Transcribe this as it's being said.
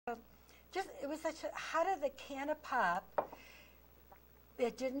it was such a, how did the can of pop,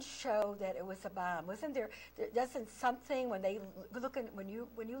 it didn't show that it was a bomb? Wasn't there doesn't something when they look in, when you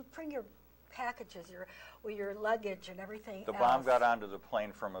bring your packages, your luggage and everything The bomb got onto the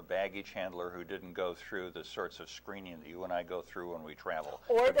plane from a baggage handler who didn't go through the sorts of screening that you and I go through when we travel.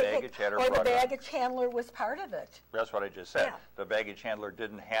 Or the baggage handler was part of it. That's what I just said. Yeah. The baggage handler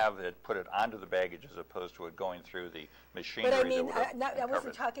didn't have it put it onto the baggage as opposed to it going through the machinery. But I mean, I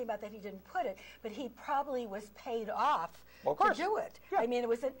wasn't talking about that he didn't put it, but he probably was paid off to do it. Yeah. I mean, it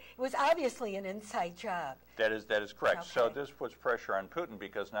was obviously an inside job. That is correct. Okay. So this puts pressure on Putin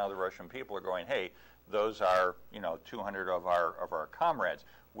because now the Russian people are going, hey, those are 200 of our comrades,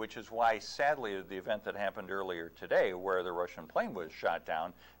 which is why, sadly, the event that happened earlier today, where the Russian plane was shot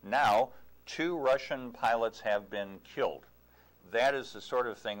down, now 2 Russian pilots have been killed. That is the sort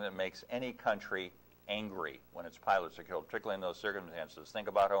of thing that makes any country angry when its pilots are killed, particularly in those circumstances. Think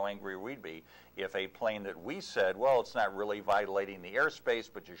about how angry we'd be if a plane that we said, well, it's not really violating the airspace,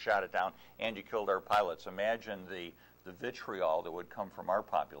 but you shot it down and you killed our pilots. Imagine the vitriol that would come from our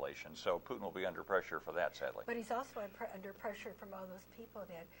population. So Putin will be under pressure for that, sadly. But he's also under pressure from all those people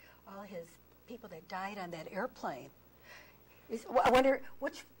all his people that died on that airplane. I wonder,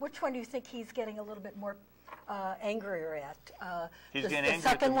 which one do you think he's getting a little bit more angrier at? He's the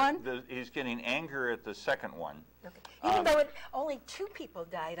second one? He's getting anger at the second one. Okay. Even though only 2 people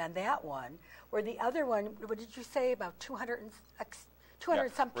died on that one, where the other one, what did you say, about 200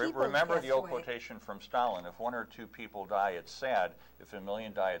 some people Remember the old away. quotation from Stalin, if 1 or 2 people die, it's sad. If 1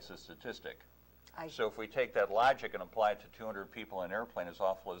 million die, it's a statistic. So if we take that logic and apply it to 200 people in an airplane, as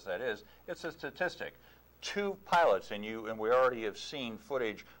awful as that is, it's a statistic. 2 pilots, and we already have seen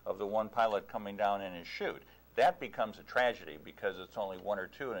footage of the one pilot coming down in his chute. That becomes a tragedy because it's only 1 or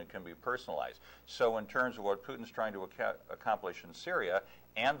 2 and it can be personalized. So in terms of what Putin's trying to accomplish in Syria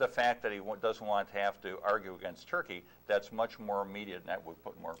and the fact that he doesn't want to have to argue against Turkey, that's much more immediate and that would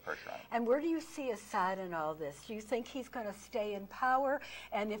put more pressure on him. And where do you see Assad in all this? Do you think he's going to stay in power?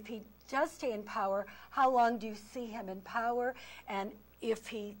 And if he does stay in power, how long do you see him in power? And if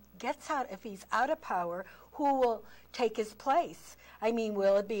he gets out, if he's out of power, who will take his place? I mean,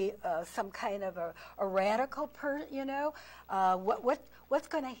 will it be some kind of a radical what's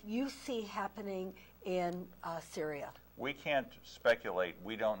going to you see happening in Syria? We can't speculate.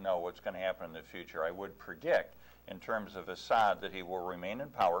 We don't know what's going to happen in the future. I would predict, in terms of Assad, that he will remain in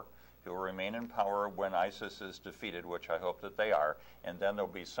power. He will remain in power when ISIS is defeated, which I hope that they are, and then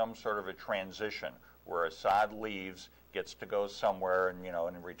there'll be some sort of a transition where Assad leaves, gets to go somewhere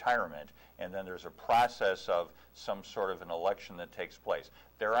in retirement, and then there's a process of some sort of an election that takes place.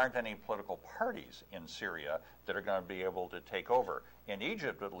 There aren't any political parties in Syria that are going to be able to take over. In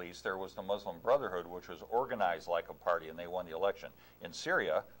Egypt, at least, there was the Muslim Brotherhood, which was organized like a party, and they won the election. In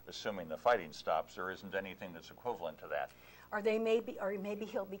Syria, assuming the fighting stops, there isn't anything that's equivalent to that. Or maybe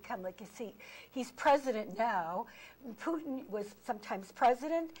he'll become, like you see, he's president now. Putin was sometimes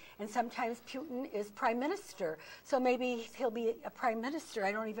president, and sometimes Putin is prime minister. So maybe he'll be a prime minister.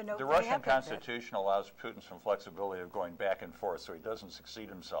 I don't even know. The Russian Constitution allows Putin some flexibility of going back and forth, so he doesn't succeed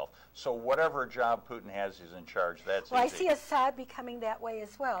himself. So whatever job Putin has, he's in charge. That's well, easy. I see Assad becoming that way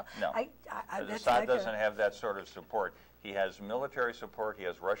as well. No, Assad doesn't have that sort of support. He has military support. He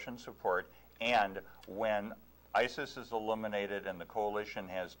has Russian support, and when ISIS is eliminated and the coalition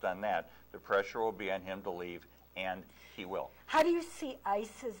has done that, the pressure will be on him to leave, and he will. How do you see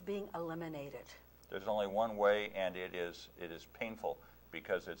ISIS being eliminated? There's only one way, and it is painful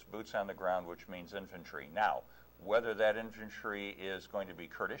because it's boots on the ground, which means infantry. Now, whether that infantry is going to be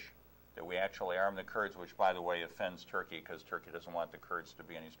Kurdish, that we actually arm the Kurds, which, by the way, offends Turkey because Turkey doesn't want the Kurds to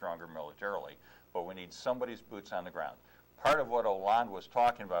be any stronger militarily, but we need somebody's boots on the ground. Part of what Hollande was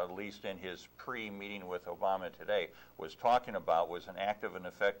talking about, at least in his pre-meeting with Obama today, was an active and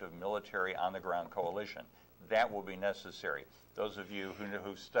effective military on-the-ground coalition. That will be necessary. Those of you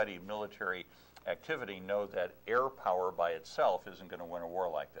who study military activity know that air power by itself isn't going to win a war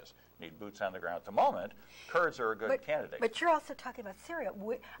like this. Need boots on the ground. At the moment, Kurds are a good candidate. But you're also talking about Syria.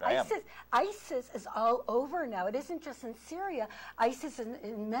 ISIS is all over now. It isn't just in Syria. ISIS is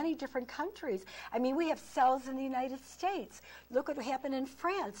in many different countries. I mean, we have cells in the United States. Look what happened in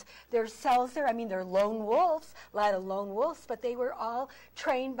France. There's cells there. I mean, they're lone wolves, a lot of lone wolves, but they were all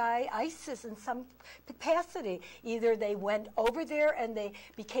trained by ISIS in some capacity. Either they went over there and they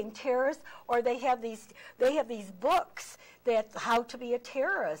became terrorists, or they have these books that how to be a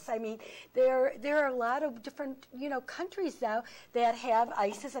terrorist. I mean, there are a lot of different countries now that have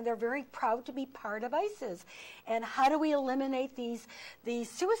ISIS, and they're very proud to be part of ISIS. And how do we eliminate these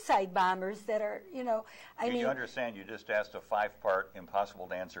suicide bombers that are You understand? You just asked a 5-part, impossible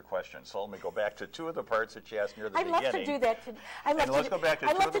to answer question. So let me go back to 2 of the parts that you asked near the beginning. I'd love to do that. Let's go back to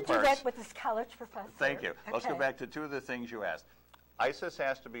 2 of the parts. I'd love to do that with this college professor. Thank you. Okay. Let's go back to 2 of the things you asked. ISIS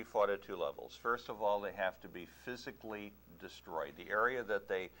has to be fought at 2 levels. First of all, they have to be physically destroyed. The area that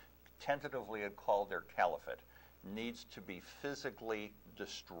they tentatively had called their caliphate needs to be physically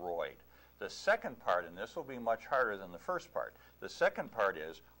destroyed. The second part, and this will be much harder than the first part, the second part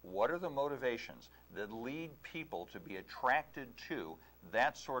is, what are the motivations that lead people to be attracted to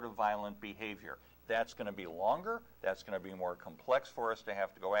that sort of violent behavior? That's going to be longer. That's going to be more complex for us to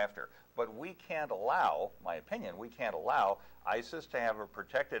have to go after. But we can't allow, my opinion, we can't allow ISIS to have a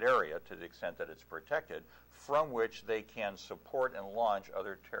protected area to the extent that it's protected from which they can support and launch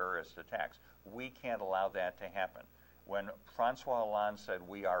other terrorist attacks. We can't allow that to happen. When Francois Hollande said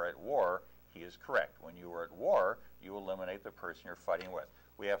we are at war, he is correct. When you are at war, you eliminate the person you're fighting with.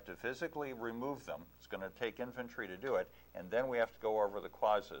 We have to physically remove them. It's going to take infantry to do it. And then we have to go over the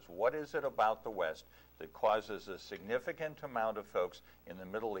causes. What is it about the West that causes a significant amount of folks in the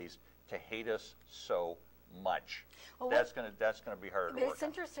Middle East to hate us so much? Well, that's going to be harder to work on. It's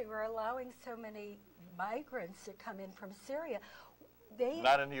interesting. We're allowing so many migrants to come in from Syria.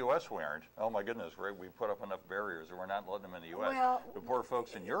 Not in the U.S. we aren't. Oh, my goodness, we put up enough barriers, and we're not letting them in the U.S. Well, the poor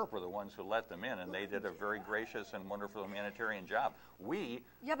folks in Europe were the ones who let them in, and they did a very gracious and wonderful humanitarian job. We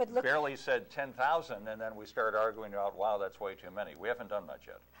barely said 10,000, and then we started arguing about, wow, that's way too many. We haven't done much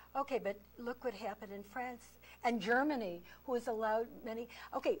yet. Okay, but look what happened in France and Germany, who has allowed many.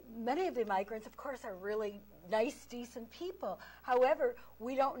 Okay, many of the migrants, of course, are really nice, decent people. However,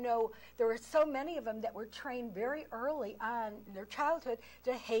 we don't know. There were so many of them that were trained very early on in their childhood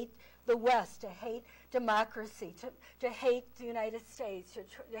to hate the West, to hate democracy, to hate the United States,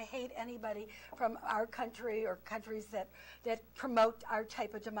 to hate anybody from our country or countries that promote our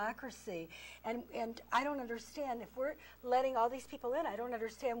type of democracy. And I don't understand, if we're letting all these people in, I don't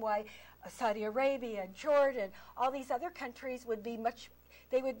understand why Saudi Arabia, Jordan, all these other countries would be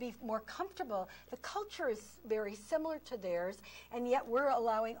they would be more comfortable. The culture is very similar to theirs, and yet we're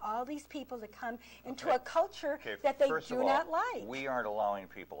allowing all these people to come into a culture that they do not like. We aren't allowing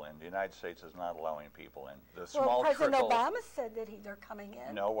people in. The United States is not allowing people in. President Obama said that they're coming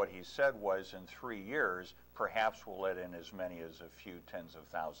in. No, what he said was in 3 years, perhaps we'll let in as many as a few tens of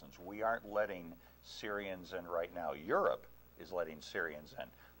thousands. We aren't letting Syrians in right now. Europe is letting Syrians in.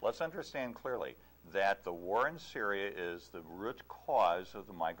 Let's understand clearly that the war in Syria is the root cause of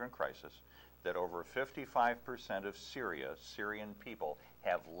the migrant crisis, that over 55% of Syrian people,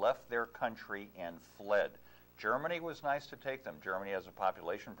 have left their country and fled. Germany was nice to take them. Germany has a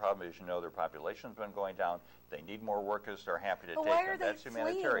population problem. As you know, their population's been going down. They need more workers. They're happy to take them. That's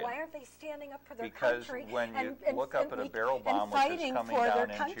humanitarian. Why aren't they standing up for their country? Because when you look up at a barrel bomb which is coming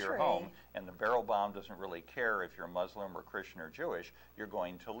down into your home, and the barrel bomb doesn't really care if you're Muslim or Christian or Jewish, you're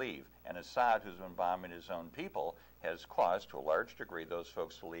going to leave. And Assad, who's been bombing his own people, has caused, to a large degree, those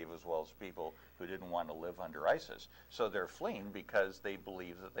folks to leave, as well as people who didn't want to live under ISIS. So they're fleeing because they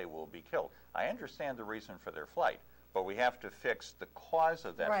believe that they will be killed. I understand the reason for their flight, but we have to fix the cause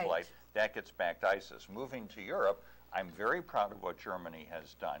of that flight. That gets back to ISIS. Moving to Europe, I'm very proud of what Germany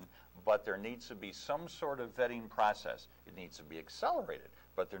has done, but there needs to be some sort of vetting process. It needs to be accelerated,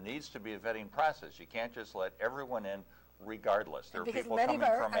 but there needs to be a vetting process. You can't just let everyone in regardless. There are people coming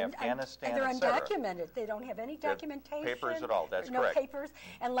from Afghanistan, and they're undocumented. They don't have any documentation. Papers at all. That's correct. No papers,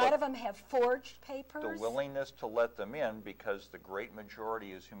 and a lot of them have forged papers. The willingness to let them in, because the great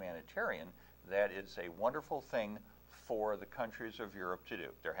majority is humanitarian, that is a wonderful thing for the countries of Europe to do.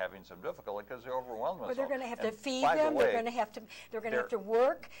 They're having some difficulty because they're overwhelmed with Well, they're going to have to feed them. They're going to have to. They're going to have to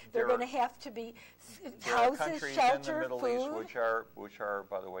work. They're going to have to be houses, shelter, in the Middle food. East which are,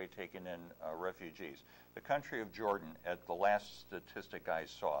 by the way, taking in refugees. The country of Jordan, at the last statistic I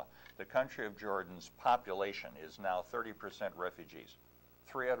saw, the country of Jordan's population is now 30% refugees.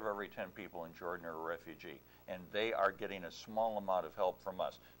 3 out of every 10 people in Jordan are a refugee, and they are getting a small amount of help from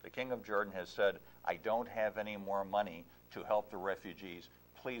us. The King of Jordan has said, I don't have any more money to help the refugees.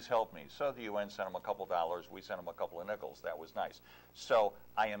 Please help me. So the UN sent them a couple dollars. We sent them a couple of nickels. That was nice. So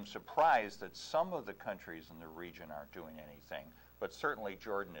I am surprised that some of the countries in the region aren't doing anything, but certainly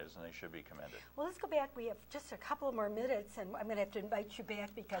Jordan is, and they should be commended. Well, let's go back. We have just a couple more minutes, and I'm going to have to invite you back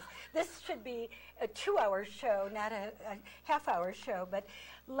because this should be a 2-hour show, not a half-hour show. But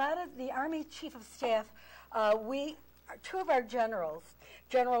a lot of the Army Chief of Staff, 2 of our generals,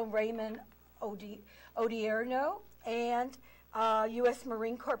 General Raymond Odierno and U.S.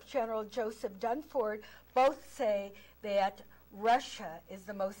 Marine Corps General Joseph Dunford both say that Russia is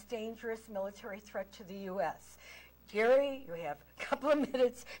the most dangerous military threat to the U.S. Gary, you have a couple of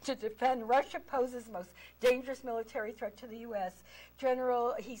minutes to defend. Russia poses the most dangerous military threat to the U.S.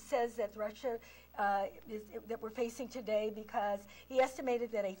 General, he says that Russia that we're facing today because he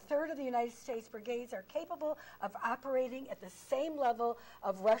estimated that a third of the United States brigades are capable of operating at the same level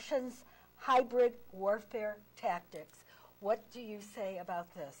of Russians' hybrid warfare tactics. What do you say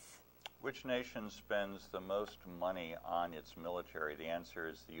about this? Which nation spends the most money on its military? The answer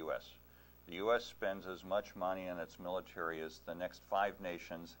is the U.S. The U.S. spends as much money on its military as the next 5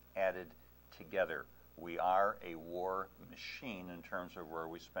 nations added together. We are a war machine in terms of where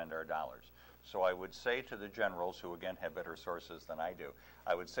we spend our dollars. So I would say to the generals, who again have better sources than I do,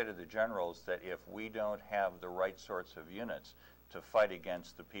 I would say to the generals that if we don't have the right sorts of units to fight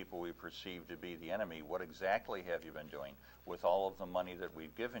against the people we perceive to be the enemy, what exactly have you been doing with all of the money that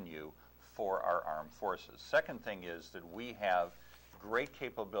we've given you for our armed forces? Second thing is that we have great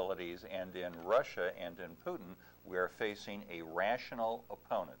capabilities, and in Russia and in Putin, we are facing a rational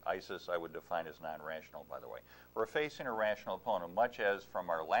opponent. ISIS I would define as non-rational, by the way. We're facing a rational opponent, much as from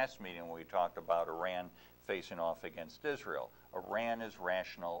our last meeting when we talked about Iran facing off against Israel. Iran is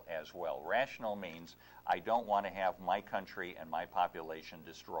rational as well. Rational means I don't want to have my country and my population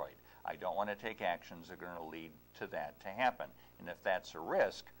destroyed. I don't want to take actions that are going to lead to that to happen. And if that's a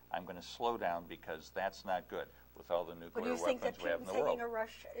risk, I'm going to slow down because that's not good with all the nuclear weapons we have in the world. A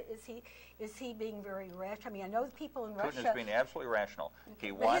Russia, is he being very rash? I mean, I know the people in Russia. Putin is being absolutely rational. Okay.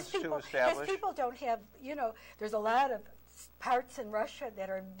 He wants to establish. His people don't have, there's a lot of parts in Russia that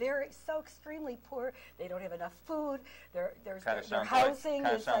are so extremely poor. They don't have enough food. Their housing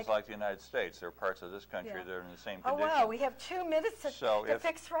is sounds like the United States. There are parts of this country that are in the same condition. Oh wow, we have 2 minutes to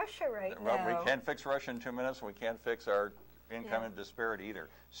fix Russia right now. We can't fix Russia in 2 minutes, and we can't fix our income and disparity either.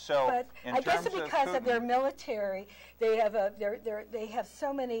 So, but I guess because of their military, they have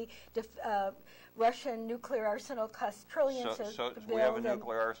so many Russian nuclear arsenal costs trillions. So we have a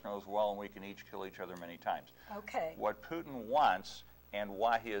nuclear arsenal as well, and we can each kill each other many times. Okay. What Putin wants, and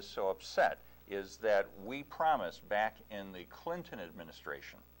why he is so upset, is that we promised back in the Clinton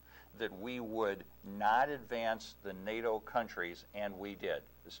administration that we would not advance the NATO countries, and we did.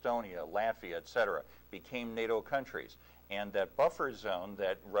 Estonia, Latvia, etc., became NATO countries. And that buffer zone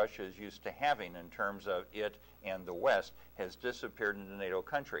that Russia is used to having in terms of it and the West has disappeared into NATO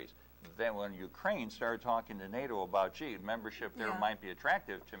countries. Then when Ukraine started talking to NATO about, gee, membership there might be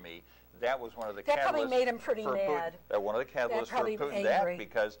attractive to me, that was one of the catalysts. That probably made him pretty mad. One of the catalysts for Putin,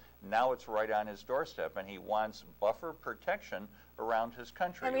 because now it's right on his doorstep, and he wants buffer protection around his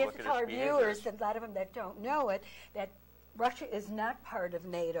country. And we have to tell our viewers, and a lot of them that don't know it, that Russia is not part of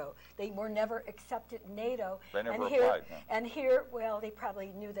NATO. They were never accepted in NATO. They never applied. No. And here, well, they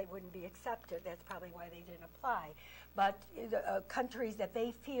probably knew they wouldn't be accepted. That's probably why they didn't apply. But countries that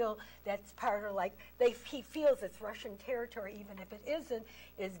they feel that's part of, like, he feels it's Russian territory, even if it isn't,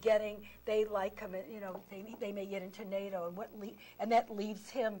 is getting, they like him, they may get into NATO, and that leaves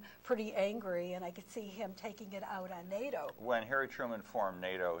him pretty angry, and I could see him taking it out on NATO. When Harry Truman formed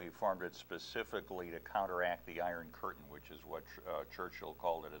NATO, he formed it specifically to counteract the Iron Curtain, which is what Churchill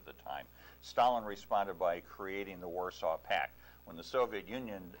called it at the time. Stalin responded by creating the Warsaw Pact. When the Soviet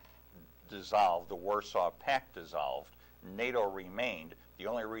Union dissolved, the Warsaw Pact dissolved, NATO remained. The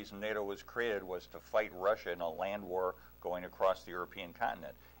only reason NATO was created was to fight Russia in a land war going across the European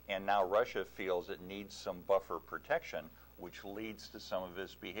continent. And now Russia feels it needs some buffer protection, which leads to some of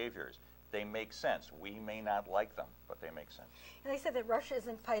its behaviors. They make sense. We may not like them, but they make sense. And they said that Russia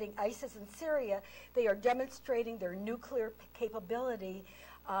isn't fighting ISIS in Syria. They are demonstrating their nuclear capability,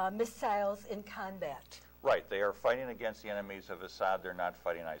 missiles in combat. Right. They are fighting against the enemies of Assad. They're not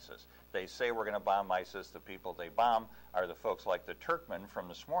fighting ISIS. They say we're going to bomb ISIS. The people they bomb are the folks like the Turkmen from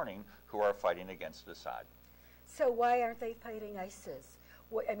this morning who are fighting against Assad. So why aren't they fighting ISIS?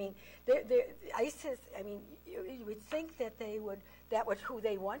 I mean, ISIS, I mean, you would think that that was who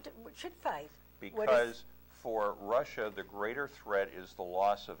they should fight. Because for Russia, the greater threat is the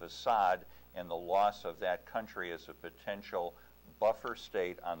loss of Assad and the loss of that country as a potential buffer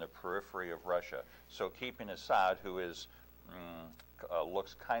state on the periphery of Russia. So keeping Assad, who is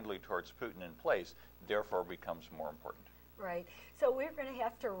looks kindly towards Putin, in place, therefore becomes more important. Right. So we're going to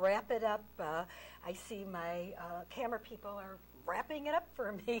have to wrap it up. I see my camera people are wrapping it up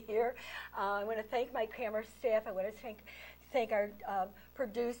for me here. I want to thank my camera staff. I want to thank our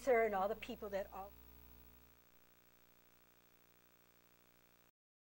producer and all the people that all